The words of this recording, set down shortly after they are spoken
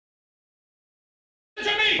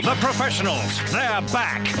The professionals, they're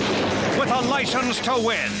back with a license to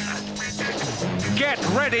win. Get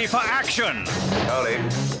ready for action. Charlie.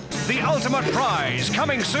 The ultimate prize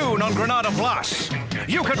coming soon on Granada Plus.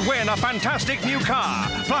 You could win a fantastic new car.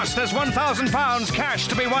 Plus, there's £1,000 cash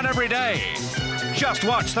to be won every day. Just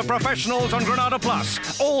watch The Professionals on Granada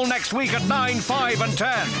Plus, all next week at 9, 5 and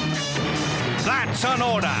 10. That's an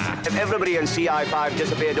order. If everybody in CI5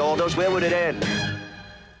 disobeyed orders, where would it end?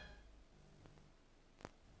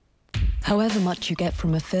 However much you get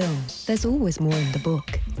from a film, there's always more in the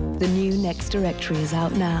book. The new Next Directory is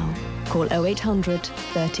out now. Call 0800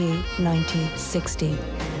 30 90 60.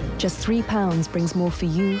 Just £3 brings more for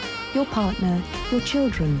you, your partner, your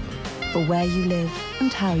children, for where you live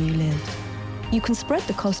and how you live. You can spread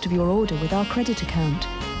the cost of your order with our credit account,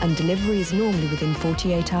 and delivery is normally within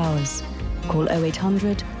 48 hours. Call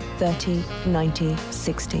 0800 30 90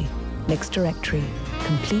 60. Next Directory,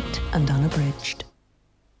 complete and unabridged.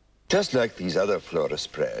 Just like these other Flora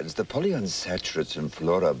spreads, the polyunsaturates in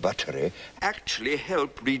Flora Buttery actually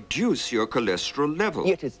help reduce your cholesterol level.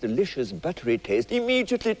 Yet its delicious buttery taste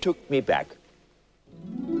immediately took me back.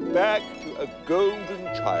 Back to a golden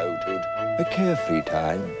childhood, a carefree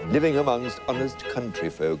time, living amongst honest country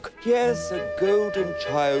folk. Yes, a golden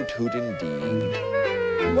childhood indeed.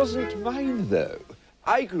 It wasn't mine, though.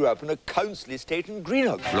 I grew up in a council estate in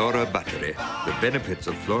Greenock. Flora Buttery, the benefits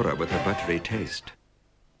of Flora with a buttery taste.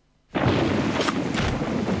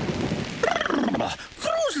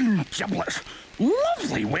 Frozen giblets.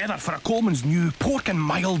 Lovely weather for a Coleman's new pork and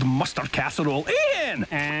mild mustard casserole. Ian!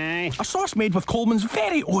 Aye. A sauce made with Coleman's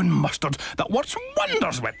very own mustard that works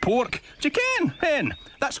wonders with pork. Do you ken, Hen?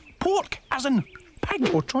 That's pork as in pig.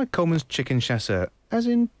 Or try Coleman's chicken chasseur, as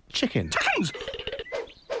in chicken. Chickens!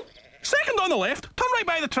 Second on the left, turn right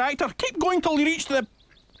by the tractor, keep going till you reach the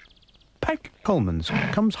pig. Coleman's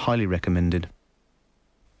comes highly recommended.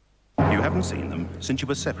 You haven't seen them since you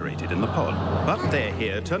were separated in the pod, but they're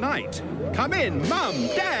here tonight. Come in, Mum,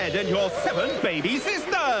 Dad, and your 7 baby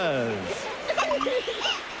sisters!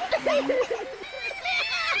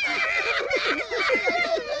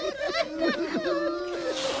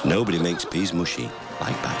 Nobody makes peas mushy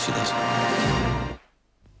like bachelors.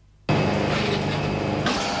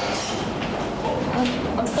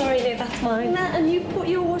 I'm sorry, no, that's mine. And you put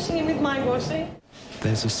your washing in with my washing?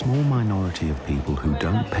 There's a small minority of people who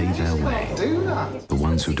don't pay their way. The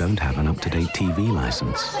ones who don't have an up-to-date TV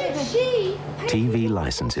license. TV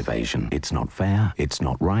license evasion. It's not fair, it's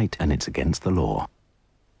not right, and it's against the law.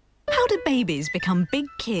 How do babies become big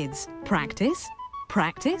kids? Practice,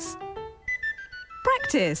 practice,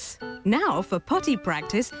 practice. Now for potty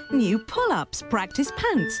practice, new pull-ups, practice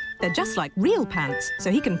pants. They're just like real pants, so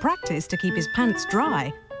he can practice to keep his pants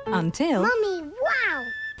dry. Until... Mummy, wow!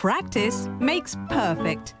 Practice makes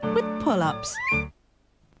perfect with pull-ups.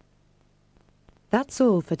 That's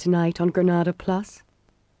all for tonight on Granada Plus.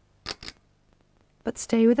 But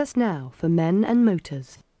stay with us now for Men and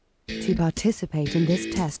Motors. To participate in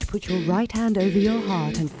this test, put your right hand over your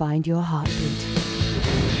heart and find your heartbeat.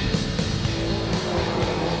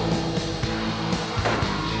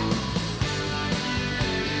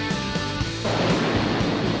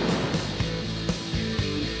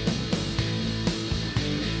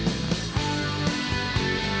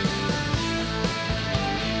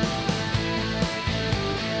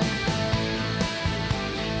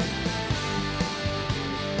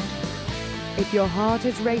 If your heart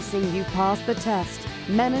is racing, you pass the test.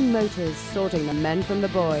 Men and Motors, sorting the men from the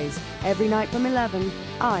boys. Every night from 11,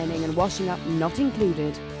 ironing and washing up not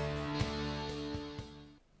included.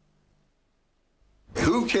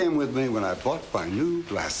 Who came with me when I bought my new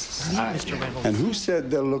glasses? Mr. Reynolds. And who said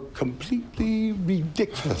they'll look completely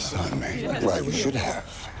ridiculous on me? Well, you should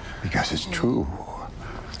have, because it's true.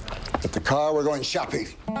 At the car, we're going shopping.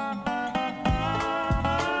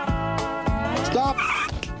 Stop!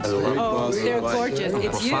 Oh, they're gorgeous.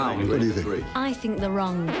 It's you. What do you think? I think they're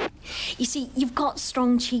wrong. You see, you've got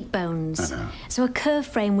strong cheekbones, so a curve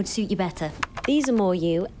frame would suit you better. These are more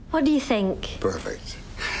you. What do you think? Perfect.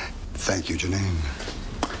 Thank you, Janine.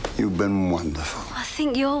 You've been wonderful. I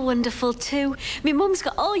think you're wonderful too. My mum's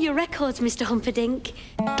got all your records, Mr. Humperdinck.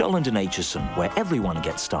 Dolland & Aitchison, where everyone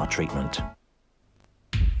gets star treatment.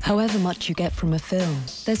 However much you get from a film,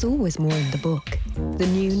 there's always more in the book. The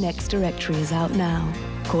new Next Directory is out now.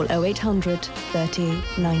 Call 0800 30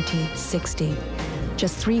 90 60.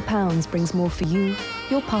 Just £3 brings more for you,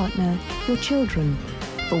 your partner, your children,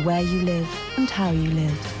 for where you live and how you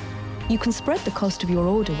live. You can spread the cost of your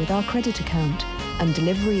order with our credit account, and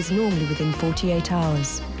delivery is normally within 48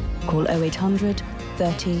 hours. Call 0800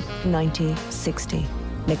 30 90 60.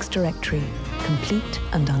 Next Directory, complete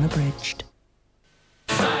and unabridged.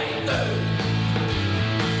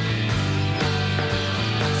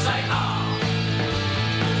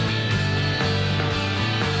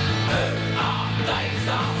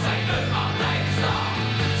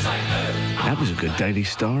 That was a good daily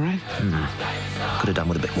star, eh? Could have done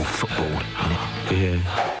with a bit more football in it.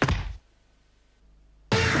 Yeah.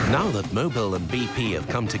 Now that Mobil and BP have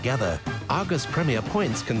come together, Argos Premier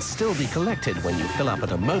points can still be collected when you fill up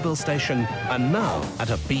at a Mobil station and now at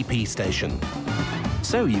a BP station.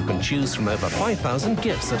 So you can choose from over 5,000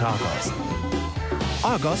 gifts at Argos.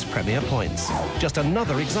 Argos Premier Points. Just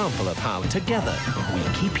another example of how, together, we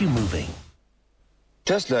keep you moving.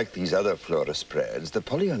 Just like these other Flora spreads, the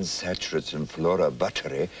polyunsaturates in Flora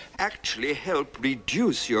buttery actually help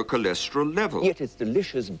reduce your cholesterol level. Yet its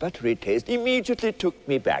delicious buttery taste immediately took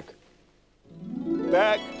me back.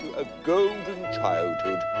 Back to a golden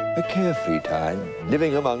childhood, a carefree time,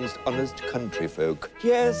 living amongst honest country folk.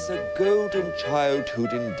 Yes, a golden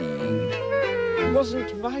childhood indeed. It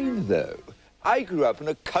wasn't mine, though. I grew up in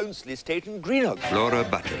a council estate in Greenock. Flora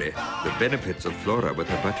buttery, the benefits of Flora with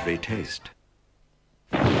a buttery taste.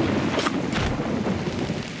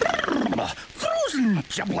 Frozen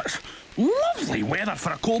giblets. Lovely weather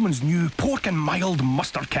for a Coleman's new pork and mild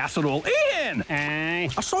mustard casserole. Ian!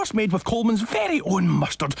 A sauce made with Coleman's very own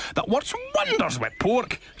mustard that works wonders with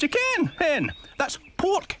pork. Chicken, Ian. That's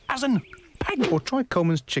pork as in pig. Or try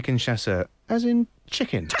Coleman's chicken chasseur, as in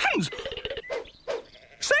chicken. Chickens!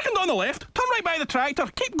 Second on the left, turn right by the tractor,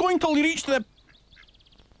 keep going till you reach the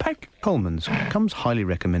pig. Coleman's comes highly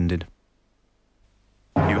recommended.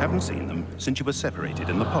 You haven't seen them since you were separated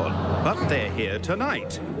in the pod, but they're here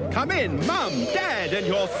tonight. Come in, Mum, Dad, and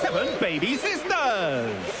your 7 baby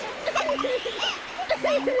sisters!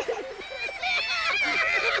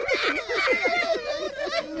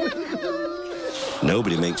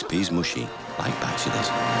 Nobody makes peas mushy like bachelors.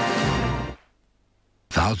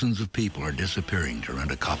 Thousands of people are disappearing to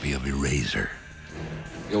rent a copy of Eraser.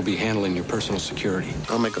 You'll be handling your personal security.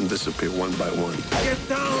 I'll make them disappear one by one. Get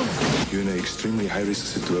down! You're in an extremely high-risk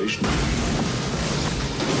situation.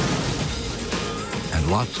 And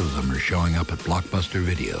lots of them are showing up at Blockbuster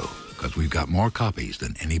Video, because we've got more copies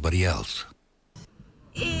than anybody else.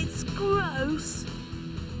 It's gross.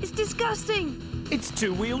 It's disgusting. It's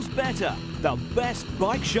Two Wheels Better, the best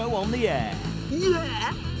bike show on the air.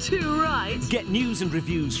 Yeah, too right. Get news and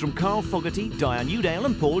reviews from Carl Fogarty, Diane Udale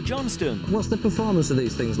and Paul Johnston. What's the performance of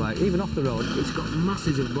these things like? Even off the road, it's got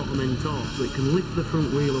massive bottom end torque, so it can lift the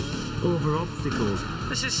front wheel up over obstacles.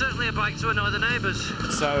 This is certainly a bike to annoy the neighbours.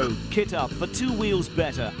 So, kit up for Two Wheels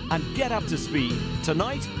Better and get up to speed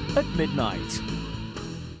tonight at midnight.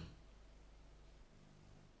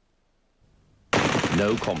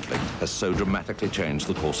 No conflict has so dramatically changed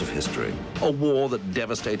the course of history. A war that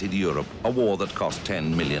devastated Europe, a war that cost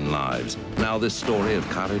 10 million lives. Now this story of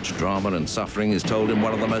courage, drama and suffering is told in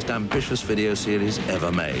one of the most ambitious video series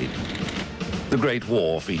ever made. The Great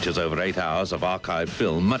War features over 8 hours of archive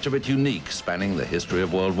film, much of it unique, spanning the history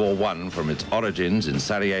of World War I from its origins in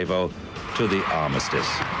Sarajevo to the armistice.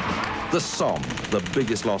 The Somme, the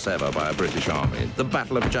biggest loss ever by a British army. The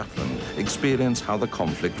Battle of Jutland. Experience how the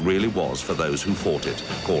conflict really was for those who fought it.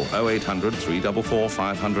 Call 0800 344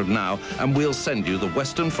 500 now and we'll send you the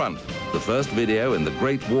Western Front, the first video in the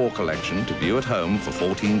Great War collection to view at home for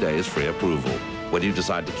 14 days free approval. When you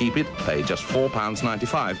decide to keep it, pay just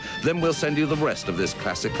 £4.95. Then we'll send you the rest of this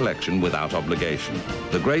classic collection without obligation.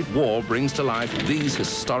 The Great War brings to life these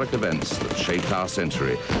historic events that shaped our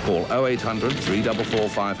century. Call 0800 344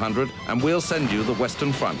 500 and we'll send you the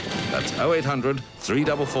Western Front. That's 0800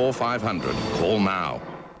 344 500. Call now.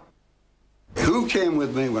 Who came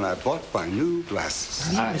with me when I bought my new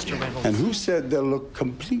glasses? Mr. Reynolds. And who said they look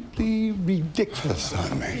completely ridiculous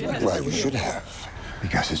on me? Well, you should have,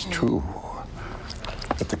 because it's true.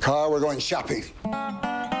 At the car, we're going shopping.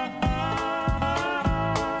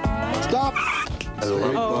 Stop!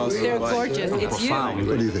 Oh, they're gorgeous. It's you.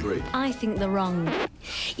 What do you think? I think they're wrong.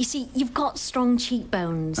 You see, you've got strong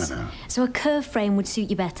cheekbones. I know. So a curved frame would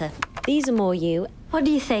suit you better. These are more you. What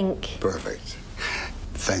do you think? Perfect.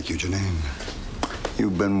 Thank you, Janine.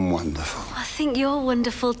 You've been wonderful. I think you're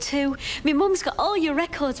wonderful too. My mum's got all your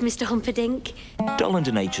records, Mr. Humperdinck. Dolland &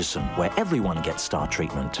 Aitchison, where everyone gets star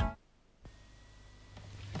treatment.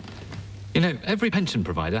 You know, every pension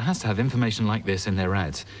provider has to have information like this in their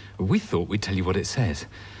ads. We thought we'd tell you what it says.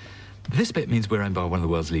 This bit means we're owned by one of the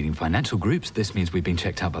world's leading financial groups. This means we've been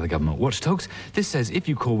checked out by the government watchdogs. This says if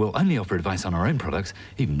you call, we'll only offer advice on our own products.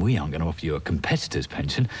 Even we aren't going to offer you a competitor's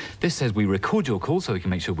pension. This says we record your call so we can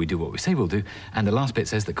make sure we do what we say we'll do. And the last bit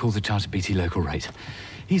says that calls are charged at BT local rate.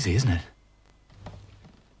 Easy, isn't it?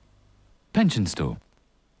 Pension Store.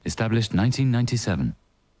 Established 1997.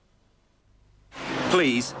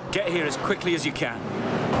 Please, get here as quickly as you can.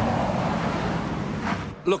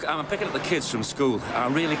 Look, I'm picking up the kids from school. I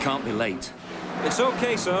really can't be late. It's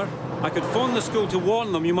okay, sir. I could phone the school to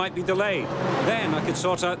warn them you might be delayed. Then I could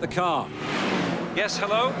sort out the car. Yes,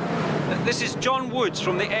 hello? This is John Woods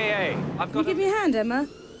from the AA. I've got... Can you give me a hand, Emma?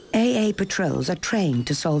 AA patrols are trained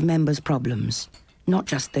to solve members' problems, not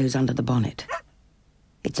just those under the bonnet.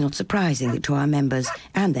 It's not surprising that to our members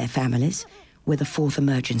and their families, we're the fourth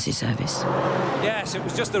emergency service. Yes, it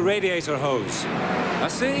was just the radiator hose. I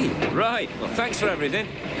see. Right. Well, thanks for everything.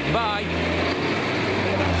 Bye.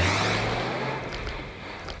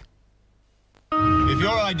 If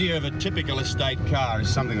your idea of a typical estate car is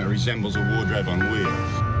something that resembles a wardrobe on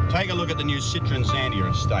wheels, take a look at the new Citroën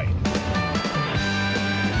Xandia Estate.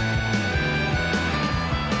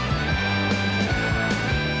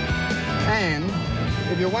 And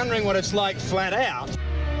if you're wondering what it's like flat out,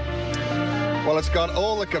 well, it's got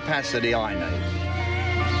all the capacity I need.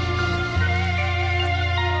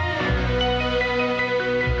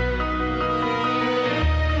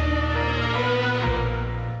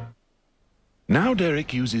 Now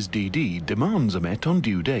Derek uses DD, demands are met on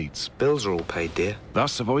due dates. Bills are all paid, dear.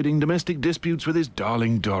 Thus avoiding domestic disputes with his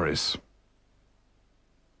darling Doris.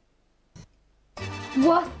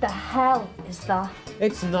 What the hell is that?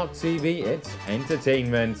 It's not TV, it's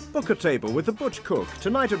entertainment. Book a table with the Butch Cook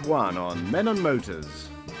tonight at 1 on Men and Motors.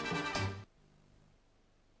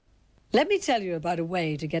 Let me tell you about a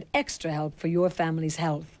way to get extra help for your family's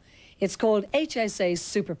health. It's called HSA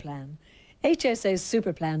Superplan. HSA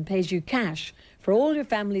Superplan pays you cash for all your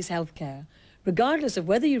family's health care, regardless of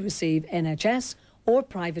whether you receive NHS or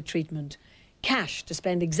private treatment. Cash to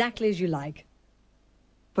spend exactly as you like.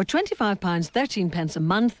 For £25.13 a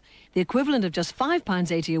month, the equivalent of just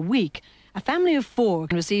 £5.80 a week, a family of 4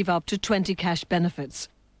 can receive up to 20 cash benefits,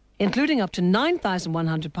 including up to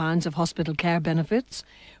 £9,100 of hospital care benefits,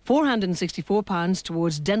 £464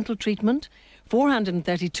 towards dental treatment,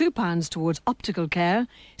 £432 towards optical care,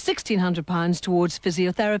 £1,600 towards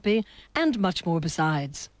physiotherapy, and much more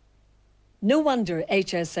besides. No wonder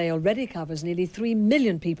HSA already covers nearly 3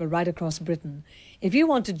 million people right across Britain. If you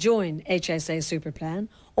want to join HSA Superplan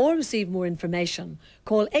or receive more information,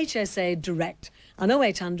 call HSA Direct on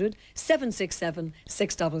 0800 767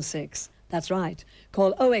 666. That's right.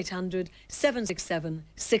 Call 0800 767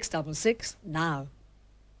 666 now.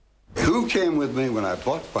 Who came with me when I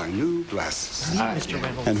bought my new glasses? Mr.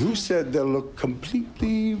 Reynolds. And who said they'll look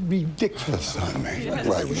completely ridiculous on me?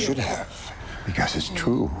 Well, you should have, because it's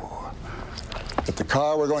true. At the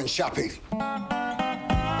car, we're going shopping.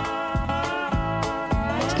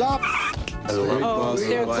 Stop! Oh,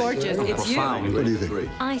 they're gorgeous. It's you. What do you think?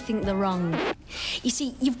 I think they're wrong. You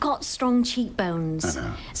see, you've got strong cheekbones,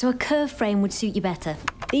 so a curved frame would suit you better.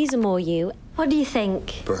 These are more you. What do you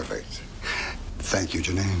think? Perfect. Thank you,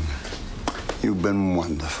 Janine. You've been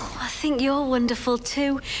wonderful. I think you're wonderful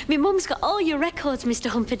too. My mum's got all your records, Mr.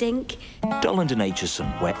 Humperdinck. Dolland &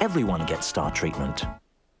 Aitchison, where everyone gets star treatment.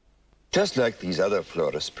 Just like these other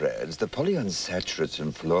Flora spreads, the polyunsaturates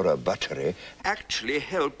in Flora buttery actually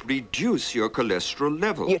help reduce your cholesterol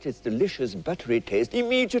level. Yet its delicious buttery taste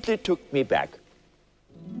immediately took me back.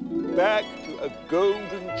 Back to a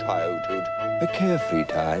golden childhood, a carefree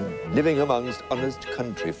time, living amongst honest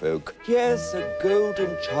country folk. Yes, a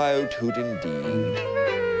golden childhood indeed.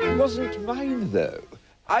 It wasn't mine, though.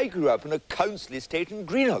 I grew up in a council estate in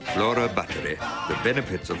Greenock. Flora buttery, the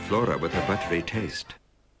benefits of Flora with a buttery taste.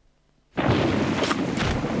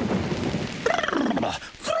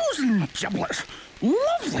 Frozen giblets.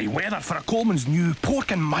 Lovely weather for a Coleman's new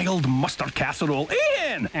pork and mild mustard casserole.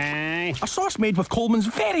 Ian! Aye. A sauce made with Coleman's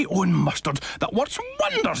very own mustard that works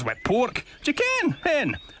wonders with pork. Chicken,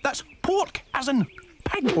 hen. That's pork as in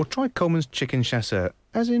pig. Or try Coleman's chicken chasseur,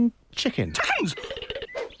 as in chicken. Chickens!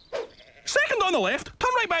 Second on the left,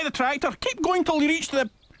 turn right by the tractor, keep going till you reach the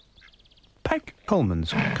pig.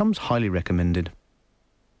 Coleman's comes highly recommended.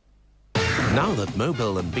 Now that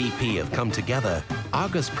Mobil and BP have come together,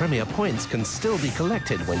 Argos Premier points can still be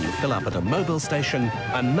collected when you fill up at a Mobil station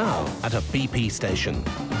and now at a BP station.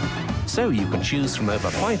 So you can choose from over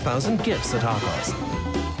 5,000 gifts at Argos.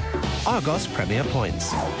 Argos Premier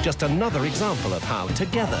points. Just another example of how,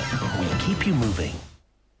 together, we keep you moving.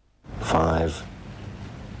 5,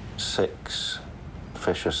 6,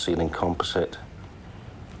 Fisher ceiling composite,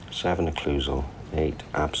 7 occlusal, 8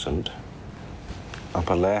 absent.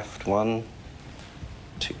 Upper left, 1,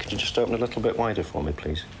 2. Could you just open a little bit wider for me,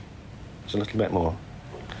 please? Just a little bit more.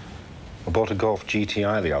 I bought a Golf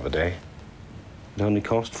GTI the other day. It only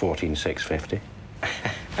cost $14,650.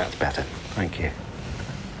 That's better. Thank you.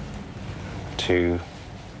 2,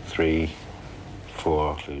 3,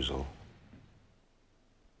 4 occlusal.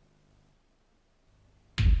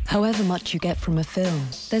 However much you get from a film,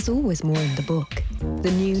 there's always more in the book.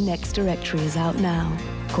 The new Next Directory is out now.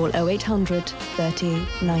 Call 0800 30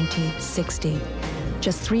 90 60.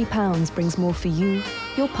 Just £3 brings more for you,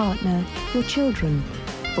 your partner, your children,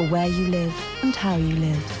 for where you live and how you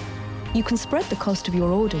live. You can spread the cost of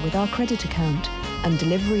your order with our credit account, and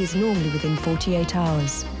delivery is normally within 48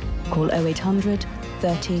 hours. Call 0800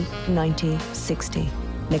 30 90 60.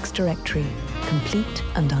 Next Directory, complete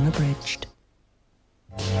and unabridged.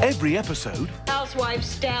 Every episode. Housewife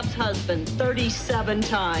stabs husband 37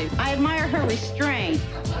 times. I admire her restraint.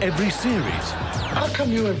 Every series. How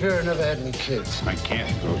come you and Vera never had any kids? I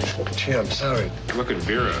can't, Coach. Gee, I'm sorry. Look at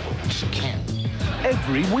Vera. She can't.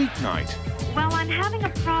 Every weeknight. Well, I'm having a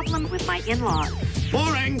problem with my in-laws.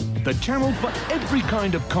 Boring! The channel for every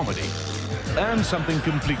kind of comedy. And something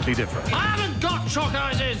completely different. I haven't got chalk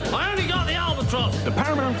houses. I only got the Albatross. The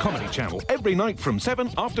Paramount Comedy Channel, every night from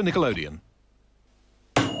 7 after Nickelodeon.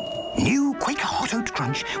 New Quaker Hot Oat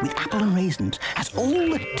Crunch with apple and raisins has all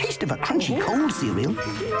the taste of a crunchy cold cereal,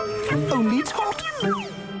 only it's hot.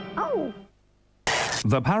 Oh.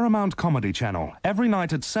 The Paramount Comedy Channel, every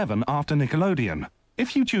night at 7 after Nickelodeon.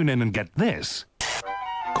 If you tune in and get this,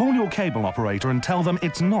 call your cable operator and tell them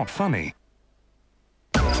it's not funny.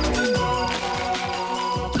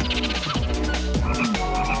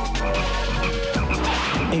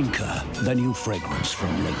 Inca, the new fragrance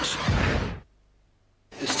from Lynx.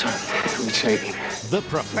 This time, we're taking The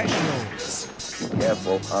Professionals.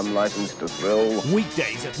 Careful, unlicensed to thrill.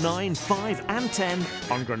 Weekdays at 9, 5 and 10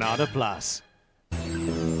 on Granada Plus.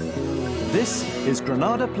 This is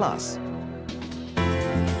Granada Plus.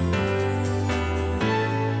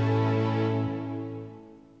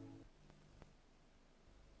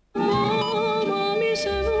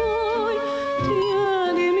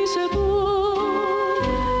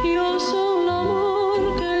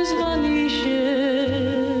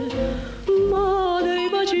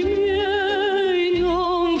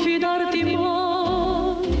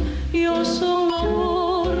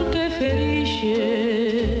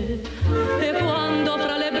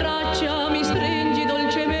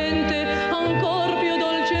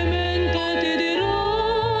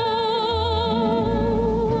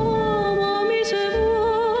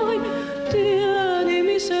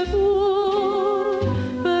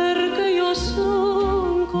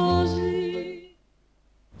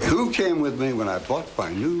 I bought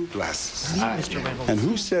my new glasses. And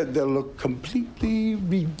who said they'll look completely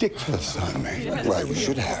ridiculous on me? Well, you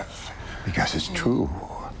should have, because it's true.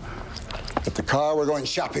 At the car, we're going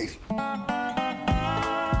shopping.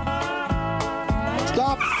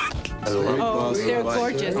 Stop! Oh, they're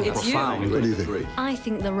gorgeous. It's you. What do you think? I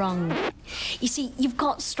think they're wrong. You see, you've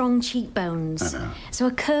got strong cheekbones, so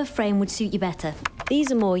a curved frame would suit you better.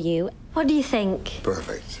 These are more you. What do you think?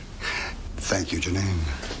 Perfect. Thank you, Janine.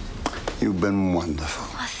 You've been wonderful.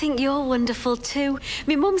 I think you're wonderful, too.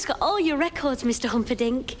 My mum's got all your records, Mr.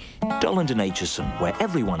 Humperdinck. Dolland & Aitchison, where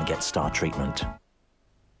everyone gets star treatment.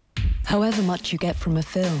 However much you get from a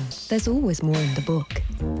film, there's always more in the book.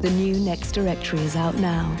 The new Next Directory is out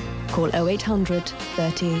now. Call 0800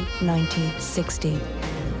 30 90 60.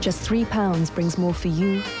 Just £3 brings more for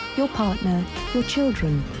you, your partner, your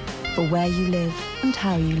children, for where you live and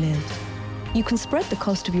how you live. You can spread the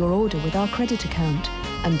cost of your order with our credit account,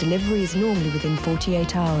 and delivery is normally within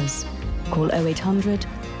 48 hours. Call 0800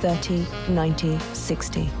 30 90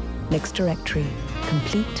 60. Next Directory,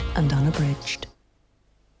 complete and unabridged.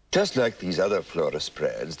 Just like these other flora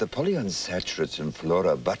spreads, the polyunsaturates in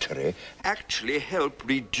Flora Buttery actually help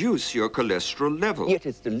reduce your cholesterol level. Yet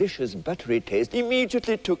its delicious buttery taste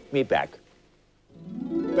immediately took me back.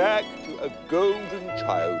 Back to a golden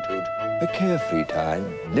childhood, a carefree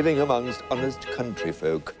time, living amongst honest country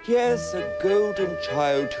folk. Yes, a golden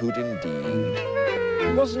childhood indeed.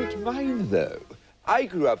 It wasn't mine, though. I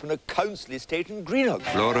grew up in a council estate in Greenock.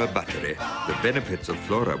 Flora Buttery, the benefits of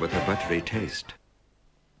flora with a buttery taste.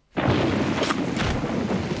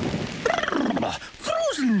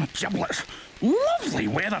 Frozen giblets. Lovely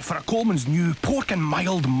weather for a Coleman's new pork and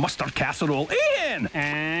mild mustard casserole. Ian!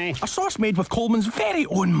 A sauce made with Coleman's very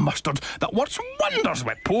own mustard that works wonders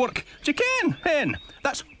with pork. Chicken, Hen.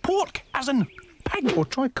 That's pork as in pig. Or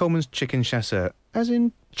try Coleman's chicken chasseur, as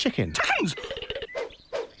in chicken. Chickens!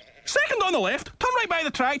 Second on the left, turn right by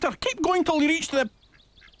the tractor, keep going till you reach the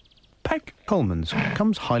pig. Coleman's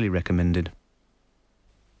comes highly recommended.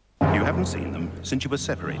 You haven't seen them since you were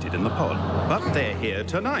separated in the pod, but they're here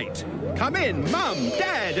tonight. Come in, Mum,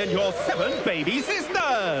 Dad, and your 7 baby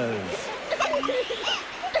sisters!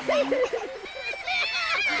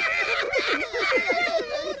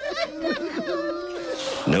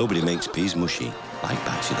 Nobody makes peas mushy like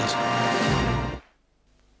Patsy does.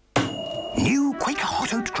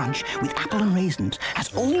 crunch with apple and raisins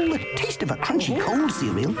has all the taste of a crunchy cold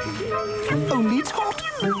cereal, only it's hot.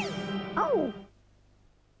 Oh.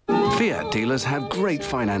 Fiat dealers have great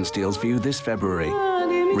finance deals for you this February.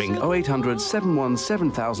 Ring 0800 717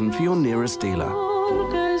 7000 for your nearest dealer.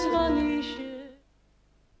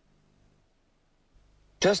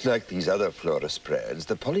 Just like these other flora spreads,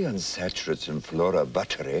 the polyunsaturates in flora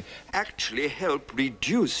buttery actually help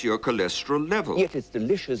reduce your cholesterol level. Yet its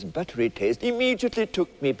delicious buttery taste immediately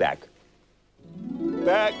took me back.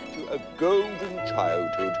 Back to a golden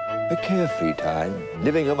childhood, a carefree time,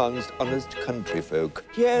 living amongst honest country folk.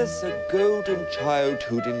 Yes, a golden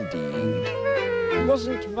childhood indeed. It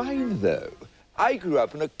wasn't mine, though. I grew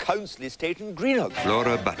up in a council estate in Greenock.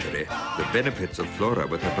 Flora buttery, the benefits of flora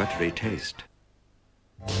with a buttery taste.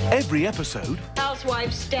 Every episode.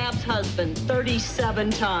 Housewife stabs husband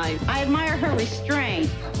 37 times. I admire her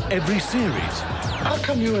restraint. Every series. How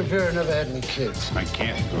come you and Vera never had any kids? I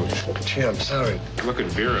can't, Coach. Gee, I'm sorry. Look at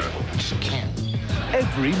Vera. I just can't.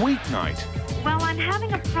 Every weeknight. Well, I'm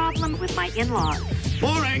having a problem with my in-laws.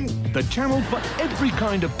 Boring! The channel for every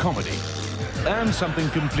kind of comedy. And something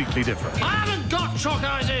completely different. I haven't got chalk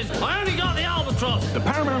houses. I only got the Albatross. The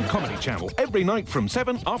Paramount Comedy Channel, every night from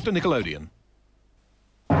 7 after Nickelodeon.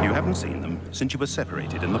 You haven't seen them since you were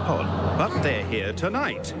separated in the pod, but they're here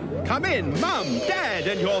tonight. Come in, Mum, Dad,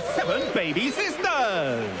 and your 7 baby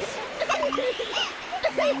sisters!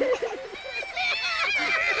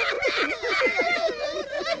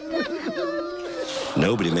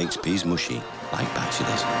 Nobody makes peas mushy like Patsy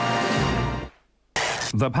does.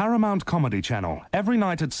 The Paramount Comedy Channel, every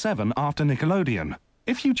night at 7 after Nickelodeon.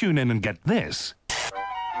 If you tune in and get this,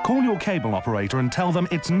 call your cable operator and tell them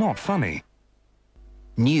it's not funny.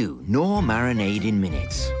 New Knorr marinade in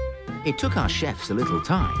minutes. It took our chefs a little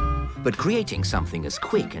time, but creating something as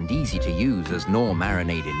quick and easy to use as Knorr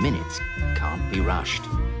marinade in minutes can't be rushed.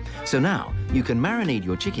 So now you can marinate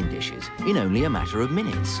your chicken dishes in only a matter of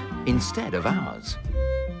minutes instead of hours.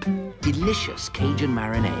 Delicious Cajun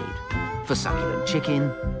marinade for succulent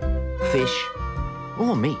chicken, fish,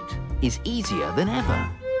 or meat is easier than ever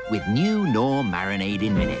with new Knorr marinade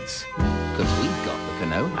in minutes, because we've got the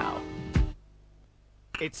know-how.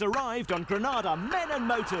 It's arrived on Granada Men and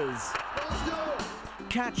Motors.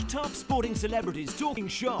 Catch top sporting celebrities talking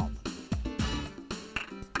shop.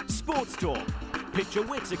 Sports Talk. Pitch your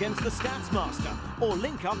wits against the Stats Master, or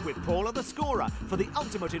link up with Paula the Scorer for the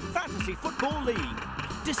ultimate in fantasy football league.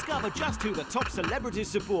 Discover just who the top celebrities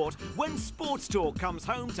support when Sports Talk comes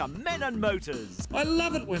home to Men and Motors. I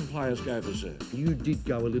love it when players go for serve. You did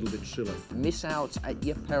go a little bit silly. Miss out at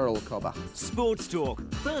your peril, Cobber. Sports Talk,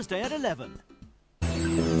 Thursday at 11.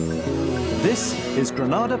 This is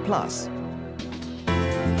Granada Plus.